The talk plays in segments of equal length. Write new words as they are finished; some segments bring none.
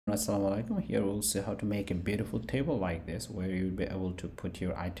Assalamu alaikum. Here we'll see how to make a beautiful table like this where you'll be able to put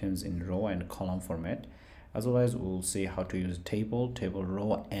your items in row and column format, as well as we'll see how to use table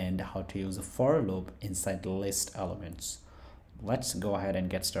row, and how to use a for loop inside the list elements. Let's go ahead and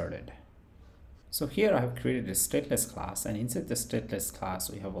get started. So here I have created a stateless class, and inside the stateless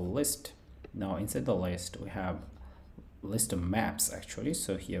class we have a list. Now inside the list we have list of maps actually.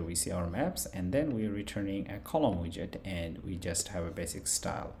 So here we see our maps, and then we're returning a column widget, and we just have a basic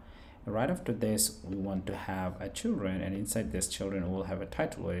style. And right after this we want to have a children, and inside this children we'll have a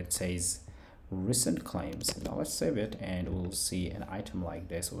title where it says recent claims. Now let's save it, and we'll see an item like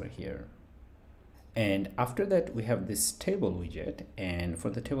this over here. And after that we have this table widget, and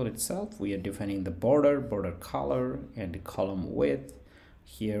for the table itself we are defining the border color, and the column width.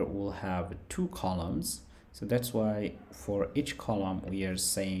 Here we'll have 2 columns. So that's why for each column we are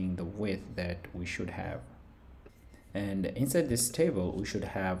saying the width that we should have. And inside this table we should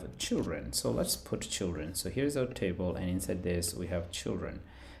have children. So let's put children. So here's our table, and inside this we have children.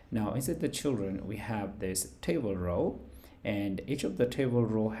 Now inside the children we have this table row, and each of the table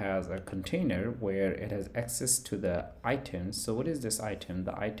row has a container where it has access to the items. So what is this item?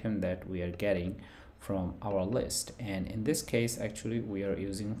 The item that we are getting from our list, and in this case actually we are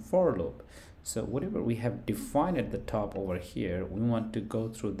using for loop. So whatever we have defined at the top over here, we want to go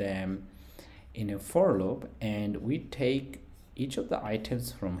through them in a for loop, and we take each of the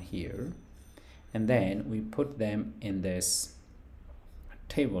items from here and then we put them in this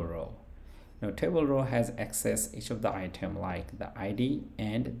table row. Now table row has access each of the item like the ID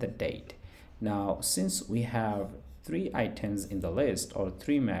and the date. Now since we have 3 items in the list, or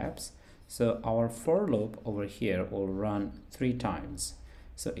 3 maps, so our for loop over here will run 3 times.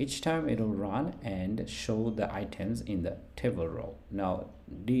 So each time it will run and show the items in the table row. Now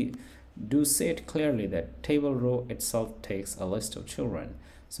do say it clearly that table row itself takes a list of children.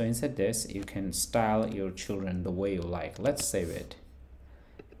 So inside this you can style your children the way you like. Let's save it.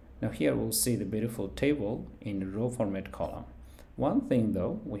 Now here we'll see the beautiful table in row format column. One thing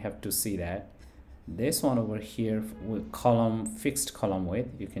though, we have to see that this one over here with column fixed column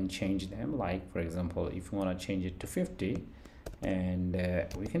width, you can change them. Like for example, if you want to change it to 50, and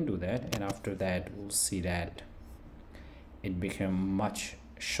we can do that, and after that we'll see that it became much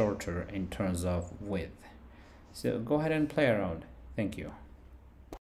shorter in terms of width. So go ahead and play around. Thank you.